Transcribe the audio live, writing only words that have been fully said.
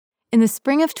In the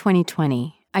spring of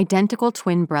 2020, identical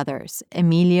twin brothers,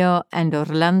 Emilio and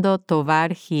Orlando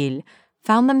Tovar Gil,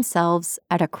 found themselves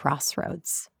at a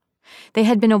crossroads. They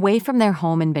had been away from their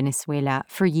home in Venezuela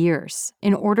for years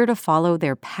in order to follow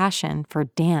their passion for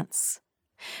dance.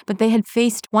 But they had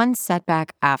faced one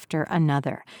setback after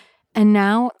another, and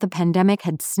now the pandemic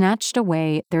had snatched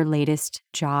away their latest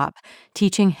job,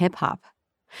 teaching hip-hop.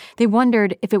 They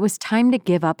wondered if it was time to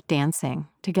give up dancing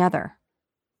together.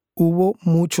 Hubo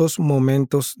muchos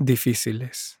momentos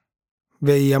difíciles.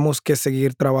 Veíamos que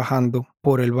seguir trabajando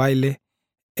por el baile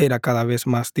era cada vez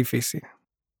más difícil.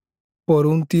 Por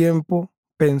un tiempo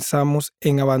pensamos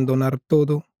en abandonar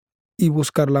todo y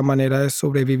buscar la manera de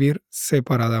sobrevivir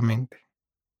separadamente.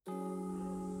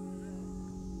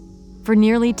 For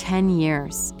nearly 10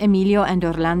 years, Emilio and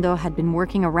Orlando had been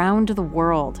working around the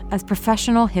world as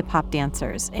professional hip-hop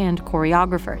dancers and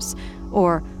choreographers,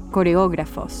 or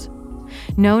coreógrafos.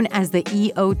 Known as the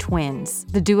EO Twins,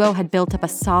 the duo had built up a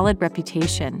solid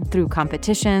reputation through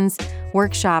competitions,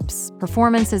 workshops,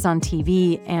 performances on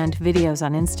TV, and videos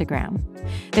on Instagram.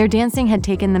 Their dancing had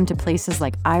taken them to places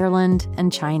like Ireland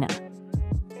and China.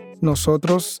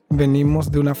 Nosotros venimos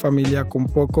de una familia con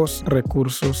pocos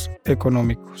recursos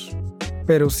económicos,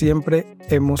 pero siempre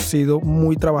hemos sido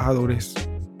muy trabajadores.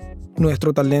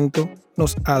 Nuestro talento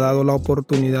nos ha dado la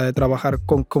oportunidad de trabajar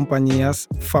con compañías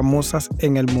famosas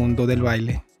en el mundo del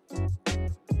baile.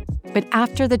 But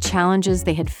after the challenges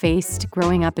they had faced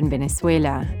growing up in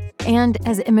Venezuela and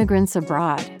as immigrants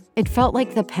abroad, it felt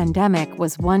like the pandemic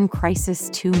was one crisis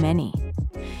too many.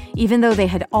 Even though they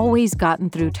had always gotten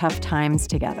through tough times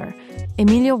together,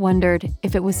 Emilio wondered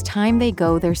if it was time they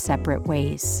go their separate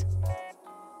ways.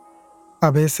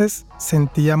 A veces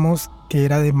sentíamos que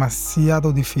era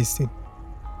demasiado difícil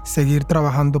seguir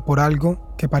trabajando por algo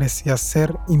que parecía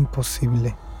ser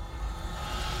imposible.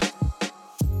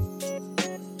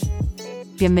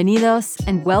 Bienvenidos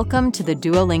and welcome to the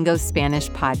Duolingo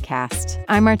Spanish podcast.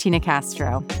 I'm Martina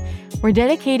Castro. We're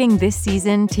dedicating this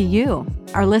season to you,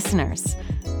 our listeners.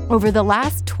 Over the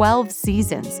last 12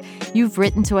 seasons, you've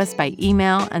written to us by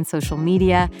email and social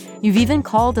media. You've even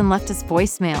called and left us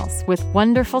voicemails with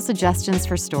wonderful suggestions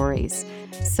for stories.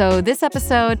 So this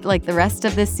episode, like the rest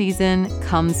of this season,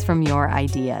 comes from your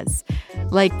ideas.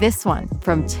 Like this one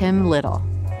from Tim Little.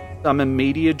 I'm a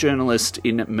media journalist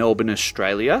in Melbourne,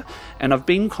 Australia, and I've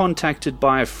been contacted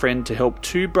by a friend to help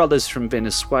two brothers from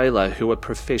Venezuela who are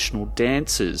professional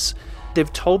dancers.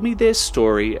 They've told me their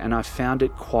story and I found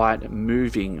it quite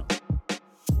moving.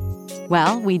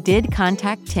 Well, we did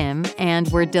contact Tim, and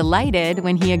we're delighted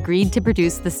when he agreed to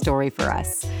produce the story for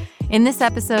us. In this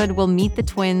episode, we'll meet the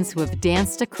twins who have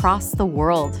danced across the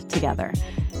world together.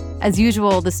 As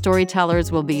usual, the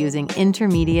storytellers will be using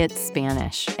intermediate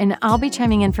Spanish, and I'll be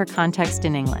chiming in for context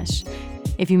in English.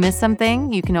 If you miss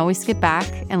something, you can always skip back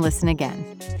and listen again.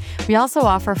 We also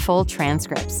offer full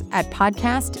transcripts at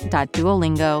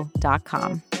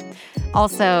podcast.duolingo.com.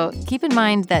 Also, keep in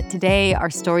mind that today our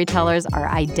storytellers are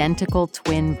identical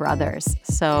twin brothers,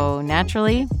 so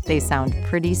naturally, they sound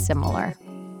pretty similar.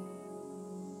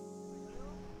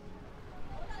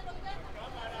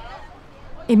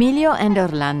 Emilio and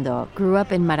Orlando grew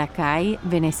up in Maracay,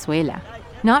 Venezuela,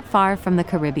 not far from the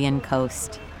Caribbean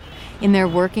coast. In their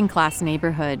working-class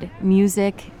neighborhood,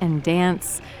 music and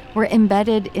dance were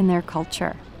embedded in their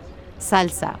culture.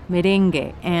 Salsa,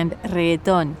 merengue, and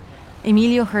reggaeton.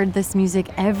 Emilio heard this music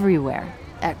everywhere,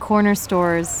 at corner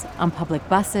stores, on public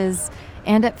buses,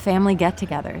 and at family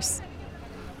get-togethers.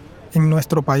 En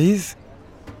nuestro país,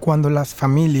 cuando las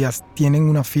familias tienen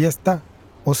una fiesta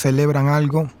o celebran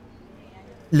algo,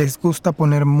 les gusta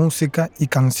poner música y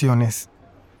canciones.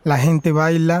 La gente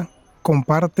baila,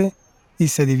 comparte y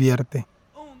se divierte.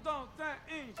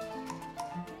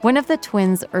 One of the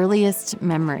twins' earliest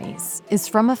memories is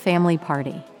from a family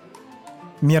party.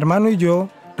 Mi hermano y yo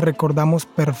recordamos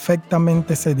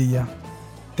perfectamente ese día.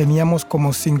 Teníamos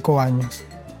como 5 años.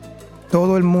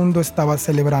 Todo el mundo estaba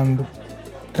celebrando.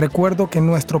 Recuerdo que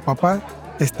nuestro papá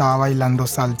estaba bailando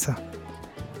salsa.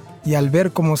 Y al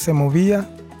ver cómo se movía,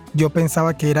 yo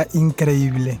pensaba que era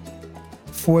increíble.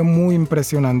 Fue muy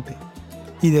impresionante.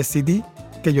 Y decidí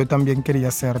que yo también quería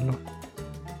hacerlo.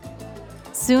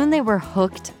 Soon they were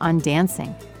hooked on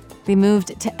dancing. They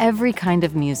moved to every kind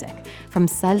of music, from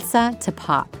salsa to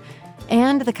pop,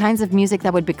 and the kinds of music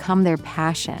that would become their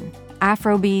passion: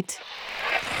 Afrobeat,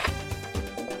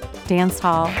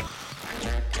 dancehall,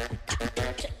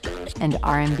 and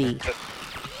R&B.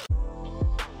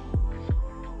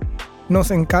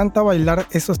 Nos encanta bailar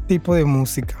esos tipos de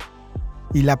música.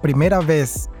 Y la primera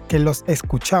vez que los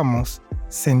escuchamos,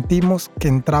 sentimos que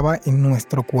entraba en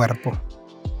nuestro cuerpo.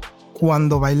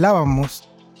 Cuando bailábamos,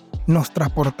 nos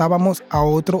transportábamos a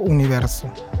otro universo.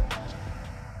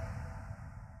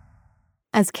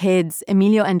 As kids,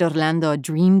 Emilio and Orlando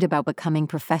dreamed about becoming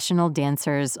professional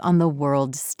dancers on the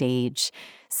world stage.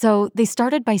 So they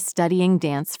started by studying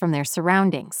dance from their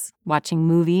surroundings, watching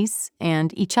movies,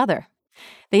 and each other.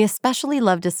 They especially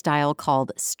loved a style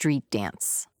called street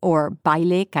dance, or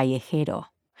baile callejero.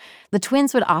 The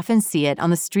twins would often see it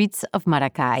on the streets of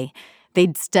Maracay.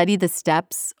 They'd study the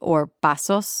steps, or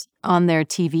pasos, on their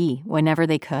TV whenever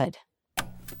they could.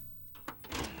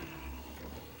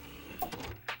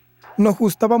 Nos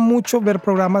gustaba mucho ver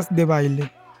programas de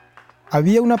baile.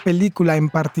 Había una película en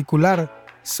particular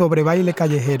sobre baile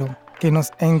callejero que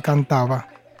nos encantaba.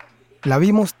 La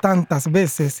vimos tantas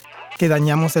veces que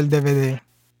dañamos el DVD.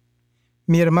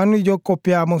 Mi hermano y yo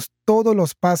copiábamos todos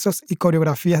los pasos y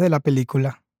coreografías de la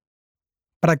película.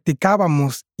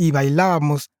 Practicábamos y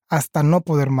bailábamos hasta no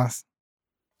poder más.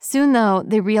 Soon, though,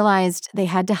 they realized they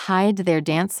had to hide their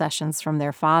dance sessions from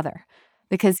their father,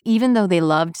 because even though they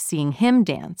loved seeing him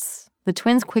dance, the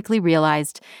twins quickly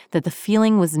realized that the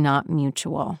feeling was not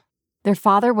mutual. Their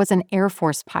father was an Air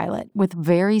Force pilot with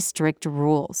very strict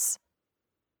rules.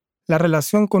 La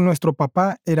relación con nuestro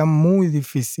papá era muy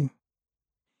difícil.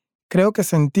 Creo que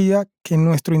sentía que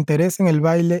nuestro interés en el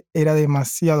baile era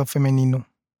demasiado femenino,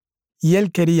 y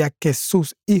él quería que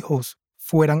sus hijos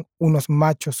fueran unos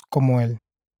machos como él.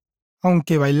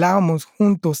 Aunque bailábamos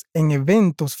juntos en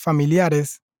eventos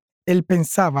familiares, él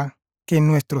pensaba que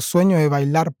nuestro sueño de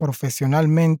bailar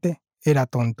profesionalmente era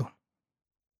tonto.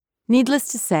 Needless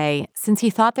to say, since he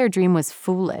thought their dream was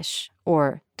foolish,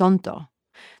 or tonto,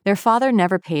 their father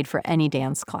never paid for any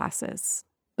dance classes.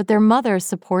 But their mother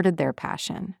supported their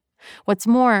passion. What's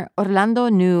more, Orlando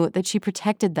knew that she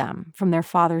protected them from their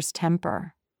father's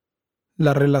temper.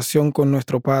 La relación con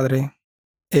nuestro padre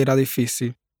era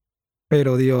difícil,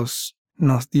 pero Dios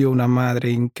nos dio una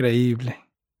madre increíble.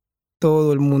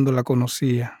 Todo el mundo la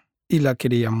conocía y la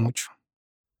quería mucho.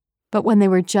 But when they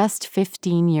were just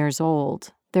 15 years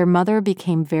old, their mother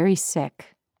became very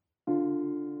sick.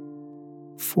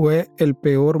 Fue el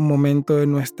peor momento de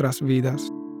nuestras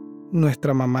vidas.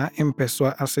 Nuestra mamá empezó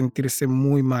a sentirse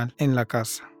muy mal en la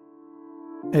casa.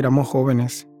 Éramos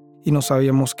jóvenes y no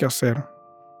sabíamos qué hacer.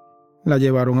 La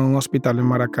llevaron a un hospital en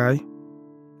Maracay,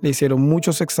 le hicieron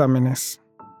muchos exámenes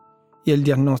y el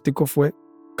diagnóstico fue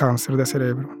cáncer de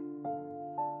cerebro.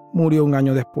 Murió un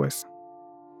año después.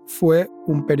 Fue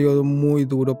un periodo muy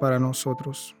duro para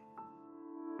nosotros.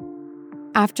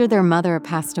 After their mother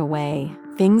passed away,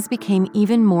 things became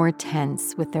even more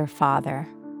tense with their father.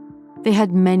 They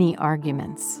had many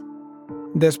arguments.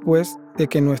 Después de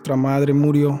que nuestra madre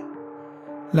murió,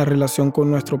 la relación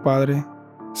con nuestro padre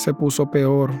se puso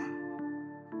peor.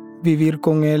 Vivir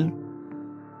con él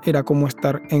era como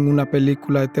estar en una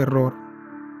película de terror.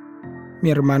 Mi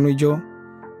hermano y yo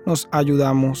nos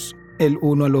ayudamos el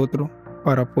uno al otro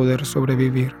para poder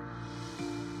sobrevivir.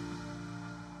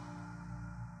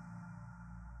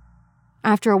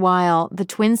 After a while, the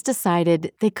twins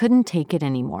decided they couldn't take it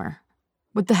anymore.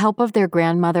 With the help of their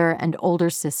grandmother and older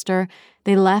sister,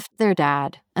 they left their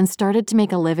dad and started to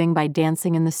make a living by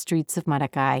dancing in the streets of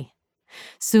Maracay.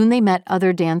 Soon they met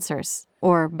other dancers,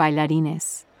 or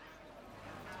bailarines.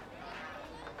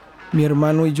 Mi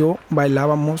hermano y yo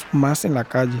bailábamos más en la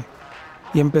calle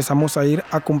y empezamos a ir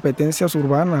a competencias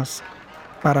urbanas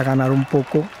para ganar un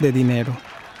poco de dinero.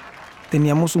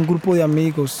 Teníamos un grupo de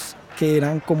amigos que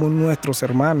eran como nuestros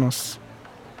hermanos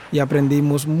y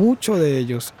aprendimos mucho de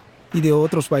ellos y de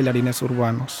otros bailarines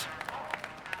urbanos.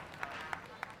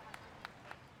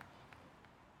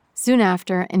 Soon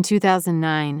after, in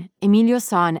 2009, Emilio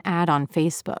saw an ad on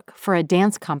Facebook for a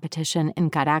dance competition in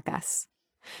Caracas.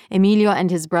 Emilio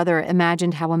and his brother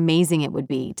imagined how amazing it would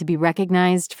be to be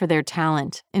recognized for their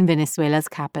talent in Venezuela's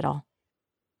capital.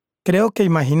 Creo que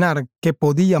imaginar que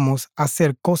podíamos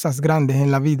hacer cosas grandes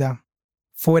en la vida,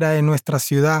 fuera de nuestra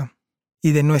ciudad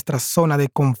y de nuestra zona de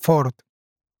confort,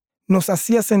 nos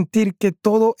hacía sentir que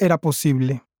todo era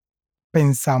posible.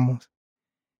 Pensamos,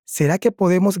 ¿será que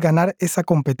podemos ganar esa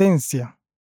competencia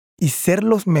y ser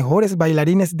los mejores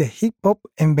bailarines de hip hop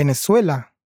en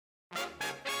Venezuela?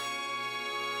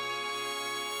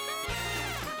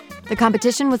 The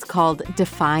competition was called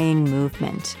Defying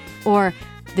Movement, or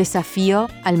Desafío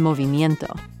al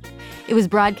Movimiento. It was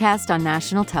broadcast on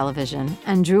national television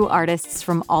and drew artists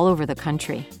from all over the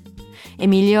country.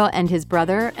 Emilio and his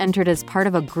brother entered as part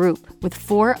of a group with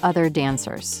 4 other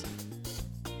dancers.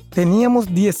 Teníamos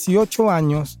 18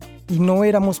 años y no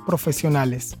éramos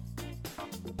profesionales.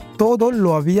 Todo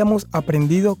lo habíamos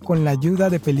aprendido con la ayuda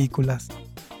de películas.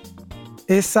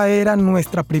 Esa era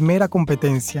nuestra primera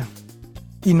competencia.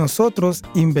 y nosotros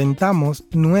inventamos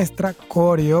nuestra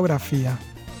coreografía.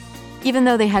 Even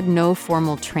though they had no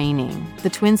formal training, the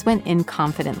twins went in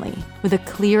confidently, with a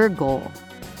clear goal,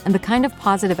 and the kind of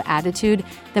positive attitude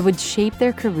that would shape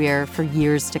their career for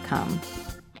years to come.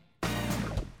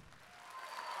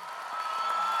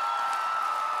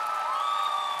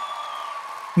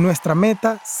 Nuestra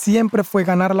meta siempre fue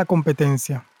ganar la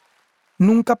competencia.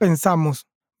 Nunca pensamos,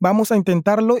 vamos a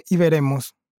intentarlo y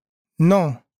veremos.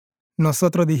 No,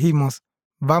 nosotros dijimos,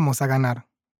 vamos a ganar.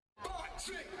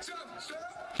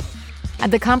 At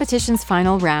the competition's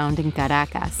final round in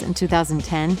Caracas in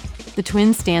 2010, the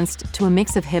twins danced to a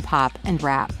mix of hip-hop and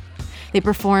rap. They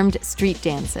performed street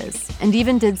dances and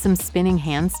even did some spinning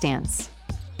handstands.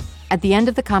 At the end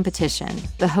of the competition,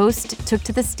 the host took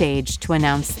to the stage to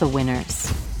announce the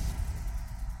winners.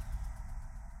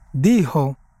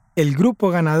 Dijo, el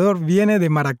grupo ganador viene de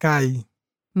Maracay.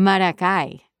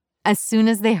 Maracay. As soon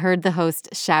as they heard the host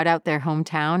shout out their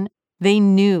hometown, they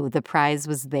knew the prize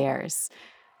was theirs.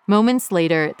 Moments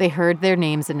later, they heard their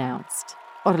names announced.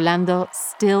 Orlando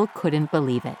still couldn't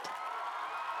believe it.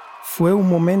 Fue un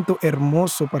momento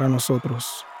hermoso para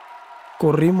nosotros.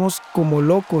 Corrimos como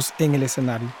locos en el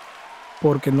escenario,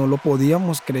 porque no lo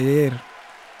podíamos creer.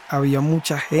 Había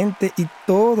mucha gente y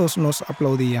todos nos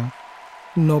aplaudían.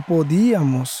 No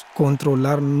podíamos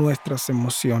controlar nuestras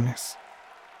emociones.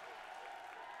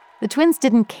 The twins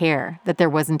didn't care that there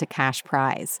wasn't a cash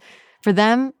prize. For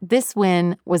them, this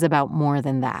win was about more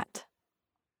than that.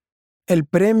 El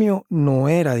premio no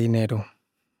era dinero,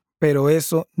 pero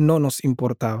eso no nos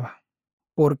importaba,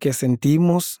 porque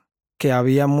sentimos que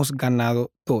habíamos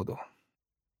ganado todo.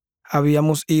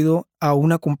 Habíamos ido a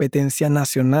una competencia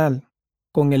nacional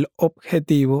con el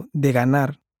objetivo de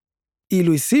ganar, y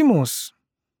lo hicimos.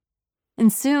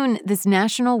 And soon, this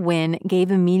national win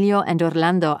gave Emilio and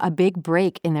Orlando a big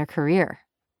break in their career.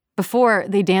 Before,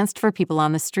 they danced for people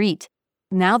on the street.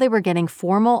 Now they were getting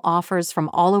formal offers from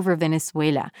all over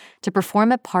Venezuela to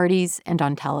perform at parties and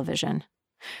on television.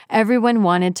 Everyone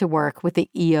wanted to work with the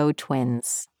EO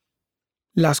twins.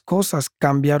 Las cosas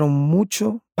cambiaron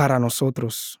mucho para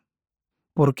nosotros,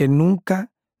 porque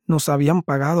nunca nos habían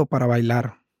pagado para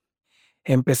bailar.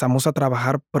 Empezamos a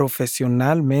trabajar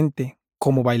profesionalmente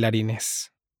como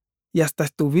bailarines. Y hasta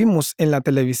estuvimos en la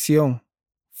televisión.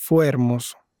 Fue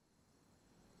hermoso.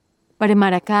 But in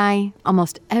Maracay,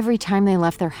 almost every time they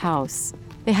left their house,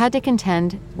 they had to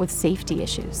contend with safety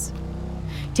issues.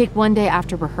 Take one day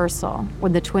after rehearsal,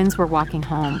 when the twins were walking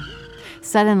home.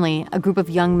 Suddenly, a group of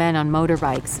young men on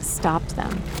motorbikes stopped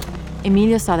them.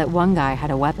 Emilio saw that one guy had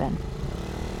a weapon.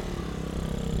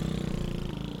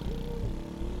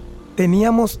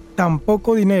 Teníamos tan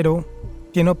poco dinero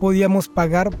que no podíamos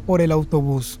pagar por el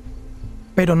autobús,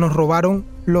 pero nos robaron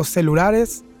los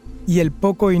celulares y el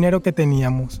poco dinero que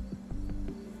teníamos.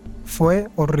 Fue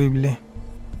horrible.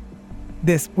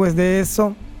 Después de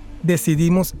eso,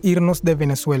 decidimos irnos de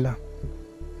Venezuela.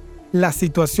 La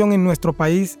situación en nuestro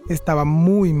país estaba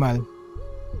muy mal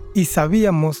y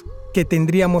sabíamos que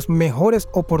tendríamos mejores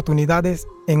oportunidades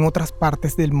en otras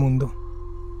partes del mundo.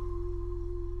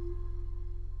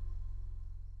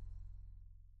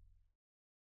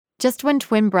 Just when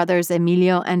twin brothers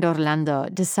Emilio and Orlando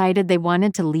decided they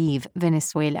wanted to leave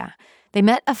Venezuela, they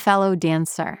met a fellow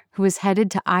dancer who was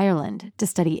headed to Ireland to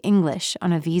study English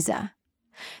on a visa.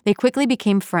 They quickly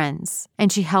became friends,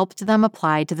 and she helped them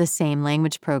apply to the same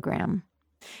language program.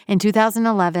 In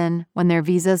 2011, when their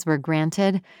visas were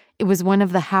granted, it was one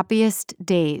of the happiest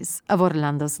days of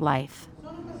Orlando's life.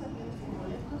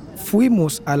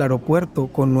 Fuimos al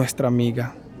aeropuerto con nuestra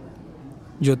amiga.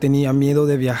 Yo tenía miedo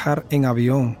de viajar en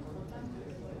avión,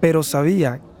 pero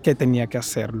sabía que tenía que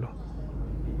hacerlo.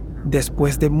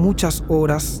 Después de muchas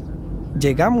horas,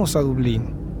 llegamos a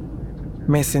Dublín.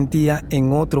 Me sentía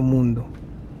en otro mundo,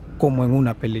 como en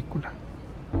una película.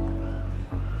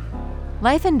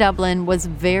 Life in Dublin was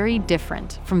very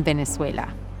different from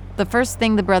Venezuela. The first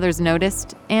thing the brothers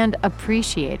noticed and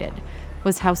appreciated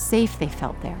was how safe they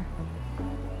felt there.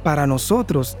 Para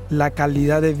nosotros, la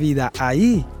calidad de vida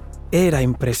ahí era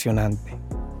impresionante.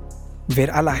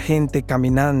 Ver a la gente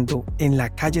caminando en la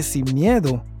calle sin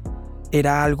miedo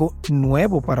era algo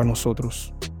nuevo para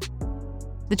nosotros.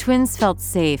 The twins felt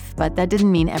safe, but that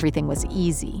didn't mean everything was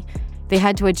easy. They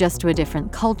had to adjust to a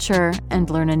different culture and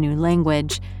learn a new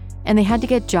language, and they had to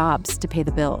get jobs to pay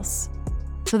the bills.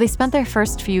 So they spent their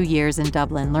first few years in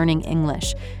Dublin learning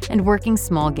English and working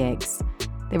small gigs.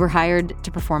 They were hired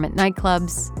to perform at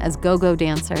nightclubs as go-go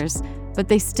dancers, but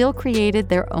they still created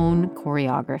their own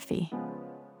choreography.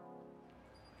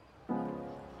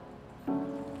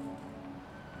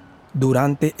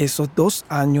 Durante esos 2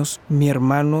 años, mi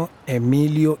hermano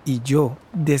Emilio y yo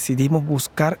decidimos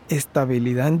buscar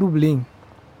estabilidad en Dublín.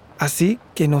 Así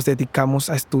que nos dedicamos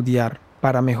a estudiar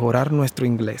para mejorar nuestro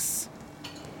inglés.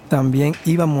 También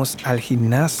íbamos al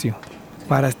gimnasio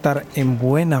para estar en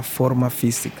buena forma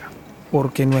física,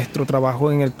 porque nuestro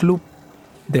trabajo en el club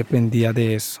dependía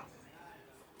de eso.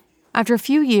 After a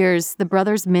few years, the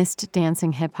brothers missed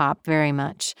dancing hip-hop very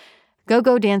much.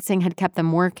 Go-go dancing had kept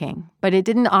them working, but it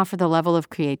didn't offer the level of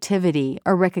creativity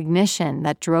or recognition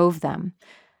that drove them.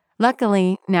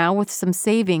 Luckily, now with some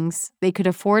savings, they could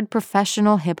afford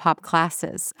professional hip-hop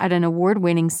classes at an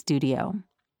award-winning studio.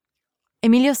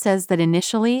 Emilio says that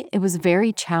initially it was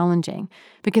very challenging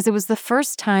because it was the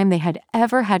first time they had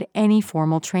ever had any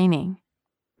formal training.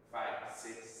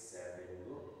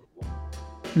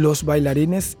 Los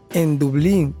bailarines en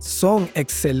Dublín son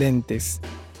excelentes.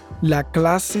 La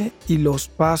clase y los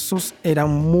pasos eran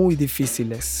muy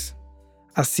difíciles.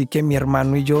 Así que mi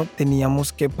hermano y yo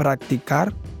teníamos que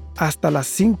practicar hasta las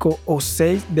 5 o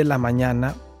 6 de la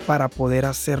mañana para poder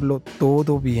hacerlo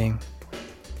todo bien.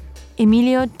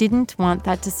 Emilio didn't want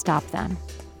that to stop them.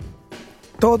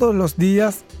 Todos los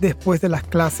días después de las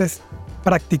clases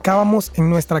practicábamos en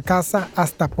nuestra casa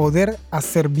hasta poder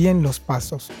hacer bien los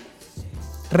pasos.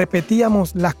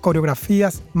 Repetíamos las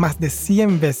coreografías más de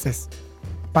 100 veces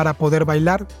para poder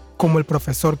bailar como el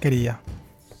profesor quería.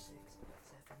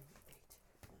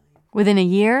 Within a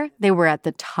year, they were at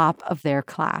the top of their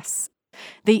class.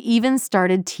 They even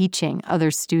started teaching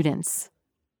other students.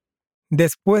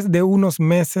 Después de unos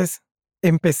meses,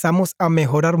 empezamos a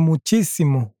mejorar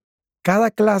muchísimo. Cada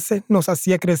clase nos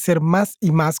hacía crecer más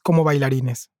y más como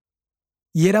bailarines.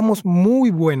 Y éramos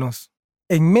muy buenos.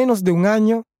 En menos de un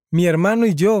año, mi hermano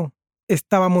y yo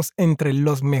estábamos entre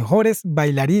los mejores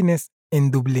bailarines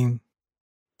en Dublín.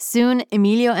 Soon,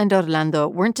 Emilio and Orlando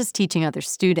weren't just teaching other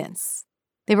students.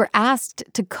 They were asked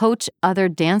to coach other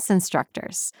dance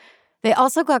instructors. They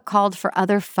also got called for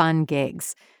other fun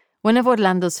gigs. One of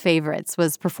Orlando's favorites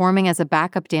was performing as a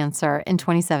backup dancer in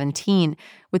 2017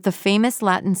 with the famous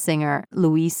Latin singer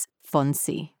Luis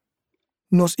Fonsi.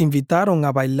 Nos invitaron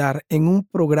a bailar en un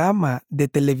programa de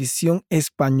televisión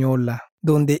española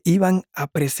donde iban a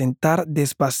presentar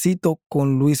Despacito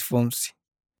con Luis Fonsi.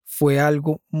 Fue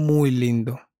algo muy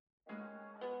lindo.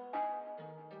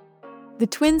 The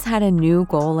twins had a new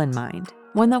goal in mind,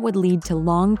 one that would lead to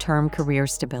long-term career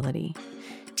stability,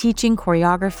 teaching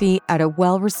choreography at a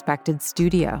well-respected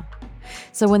studio.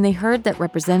 So when they heard that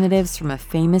representatives from a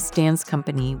famous dance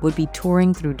company would be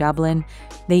touring through Dublin,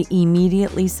 they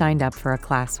immediately signed up for a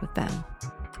class with them.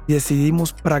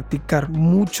 Decidimos practicar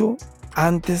mucho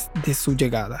antes de su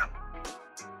llegada.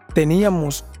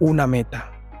 Teníamos una meta: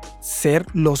 ser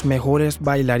los mejores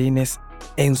bailarines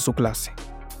en su clase.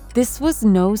 This was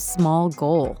no small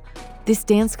goal. This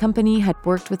dance company had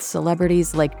worked with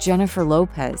celebrities like Jennifer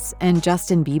Lopez and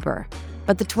Justin Bieber,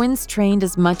 but the twins trained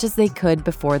as much as they could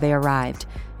before they arrived,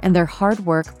 and their hard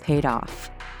work paid off.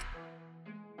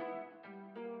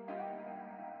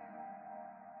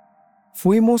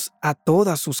 Fuimos a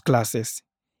todas sus clases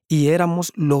y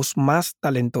éramos los más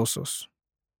talentosos.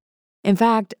 In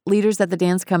fact, leaders at the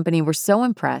dance company were so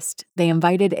impressed, they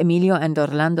invited Emilio and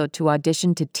Orlando to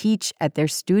audition to teach at their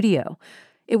studio.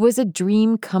 It was a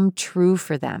dream come true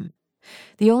for them.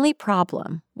 The only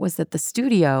problem was that the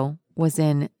studio was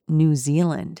in New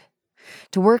Zealand.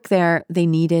 To work there, they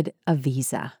needed a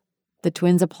visa. The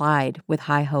twins applied with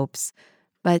high hopes,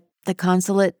 but the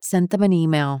consulate sent them an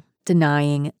email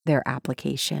denying their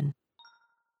application.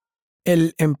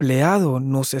 El empleado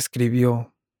nos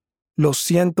escribió: "Lo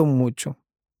siento mucho,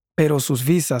 pero sus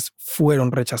visas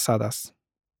fueron rechazadas".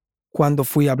 Cuando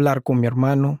fui a hablar con mi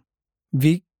hermano,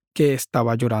 vi que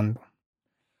estaba llorando.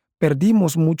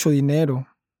 Perdimos mucho dinero.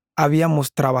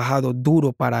 Habíamos trabajado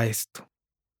duro para esto.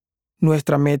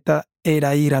 Nuestra meta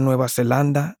era ir a Nueva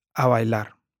Zelanda a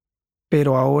bailar,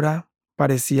 pero ahora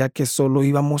parecía que solo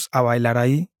íbamos a bailar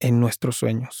ahí en nuestros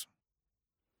sueños.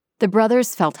 The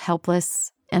brothers felt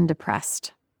helpless and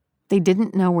depressed. They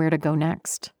didn't know where to go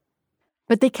next.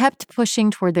 But they kept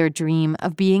pushing toward their dream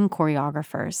of being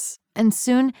choreographers, and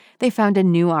soon they found a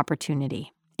new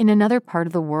opportunity in another part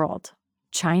of the world,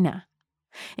 China.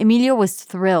 Emilio was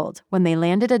thrilled when they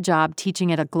landed a job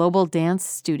teaching at a global dance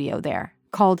studio there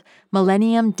called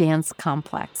Millennium Dance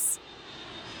Complex.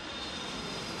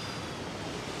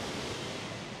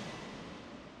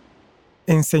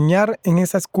 Enseñar en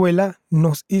esa escuela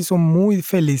nos hizo muy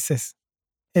felices,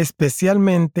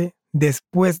 especialmente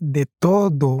después de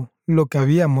todo lo que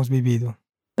habíamos vivido.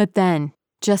 But then,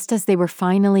 just as they were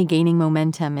finally gaining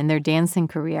momentum in their dancing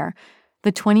career,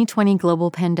 The 2020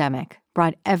 global pandemic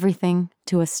brought everything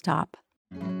to a stop.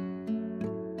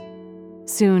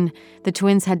 Soon, the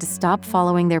twins had to stop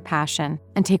following their passion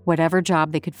and take whatever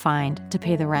job they could find to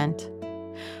pay the rent.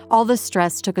 All the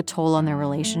stress took a toll on their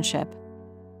relationship.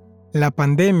 La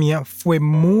pandemia fue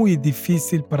muy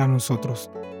difícil para nosotros.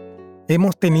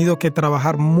 Hemos tenido que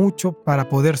trabajar mucho para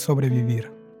poder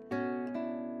sobrevivir.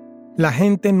 La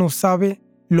gente no sabe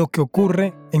lo que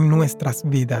ocurre en nuestras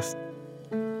vidas.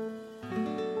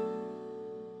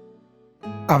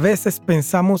 A veces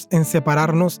pensamos en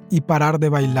separarnos y parar de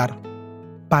bailar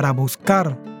para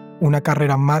buscar una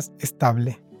carrera más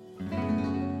estable.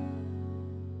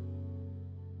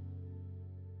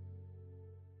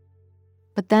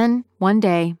 But then, one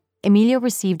day, Emilio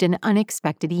received an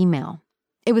unexpected email.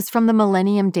 It was from the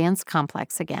Millennium Dance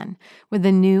Complex again, with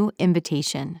a new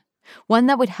invitation, one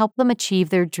that would help them achieve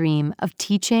their dream of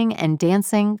teaching and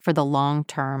dancing for the long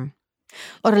term.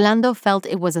 Orlando felt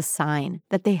it was a sign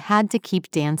that they had to keep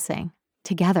dancing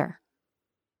together.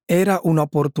 Era una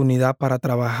oportunidad para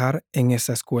trabajar en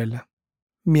esa escuela.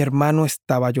 Mi hermano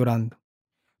estaba llorando,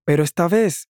 pero esta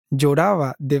vez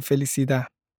lloraba de felicidad.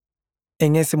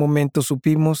 En ese momento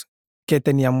supimos que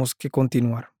teníamos que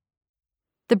continuar.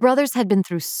 The brothers had been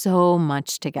through so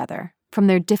much together, from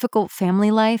their difficult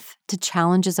family life to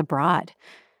challenges abroad.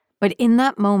 But in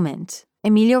that moment,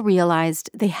 Emilio realized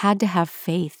they had to have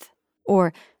faith,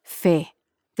 or fe,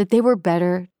 that they were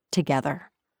better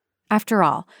together. After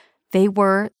all, they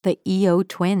were the EO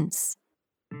twins.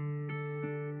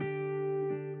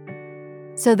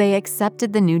 So they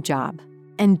accepted the new job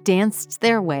and danced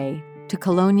their way to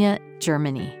Cologne,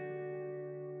 Germany.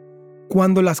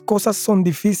 Cuando las cosas son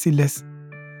difíciles,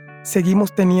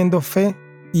 seguimos teniendo fe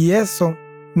y eso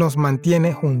nos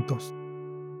mantiene juntos.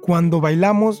 Cuando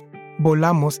bailamos,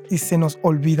 volamos y se nos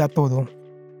olvida todo.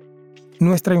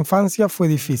 Nuestra infancia fue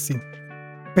difícil,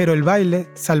 pero el baile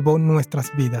salvó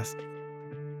nuestras vidas.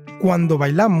 Cuando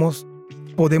bailamos,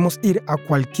 podemos ir a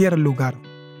cualquier lugar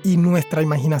y nuestra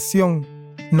imaginación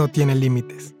no tiene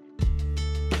límites.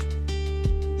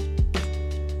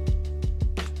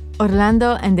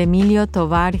 Orlando and Emilio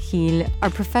Tovar Gil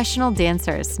are professional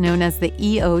dancers known as the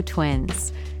EO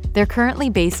Twins. They're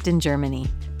currently based in Germany.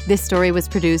 This story was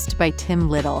produced by Tim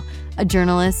Little, a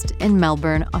journalist in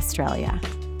Melbourne, Australia.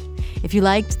 If you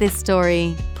liked this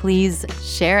story, please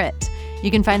share it. You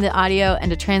can find the audio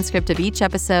and a transcript of each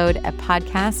episode at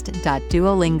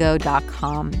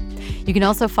podcast.duolingo.com. You can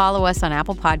also follow us on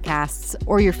Apple Podcasts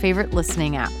or your favorite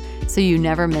listening app so you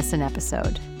never miss an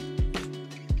episode.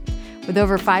 With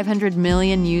over 500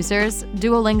 million users,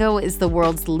 Duolingo is the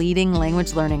world's leading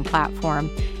language learning platform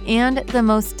and the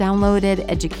most downloaded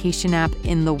education app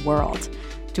in the world.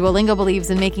 Duolingo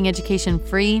believes in making education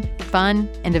free, fun,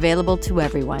 and available to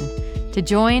everyone. To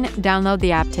join, download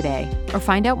the app today or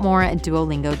find out more at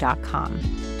duolingo.com.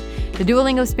 The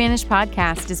Duolingo Spanish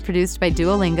podcast is produced by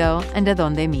Duolingo and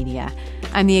Adonde Media.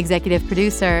 I'm the executive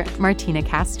producer, Martina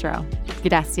Castro.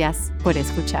 Gracias por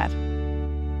escuchar.